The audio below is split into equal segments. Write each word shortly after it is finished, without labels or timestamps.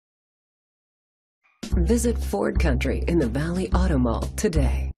Visit Ford Country in the Valley Auto Mall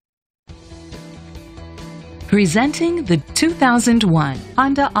today. Presenting the 2001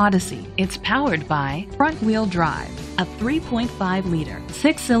 Honda Odyssey. It's powered by front-wheel drive, a 3.5-liter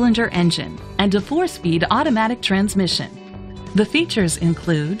six-cylinder engine, and a 4-speed automatic transmission. The features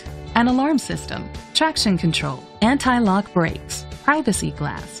include an alarm system, traction control, anti-lock brakes, privacy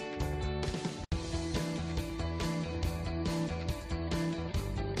glass.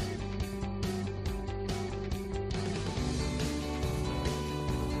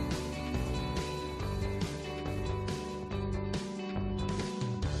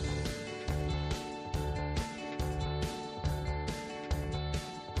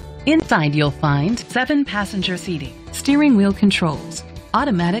 Inside you'll find 7-passenger seating, steering wheel controls,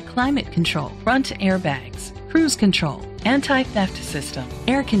 automatic climate control, front airbags, cruise control, anti-theft system,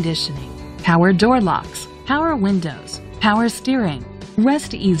 air conditioning, power door locks, power windows, power steering.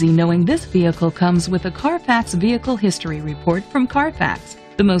 Rest easy knowing this vehicle comes with a Carfax Vehicle History Report from Carfax,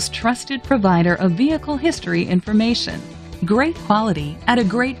 the most trusted provider of vehicle history information. Great quality at a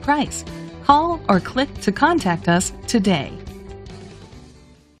great price. Call or click to contact us today.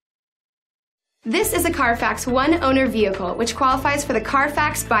 This is a Carfax one-owner vehicle which qualifies for the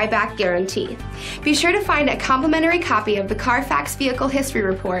Carfax buyback guarantee. Be sure to find a complimentary copy of the Carfax Vehicle History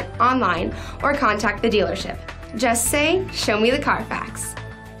Report online or contact the dealership. Just say, "Show me the Carfax."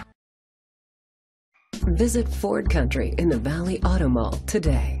 Visit Ford Country in the Valley Auto Mall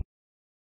today.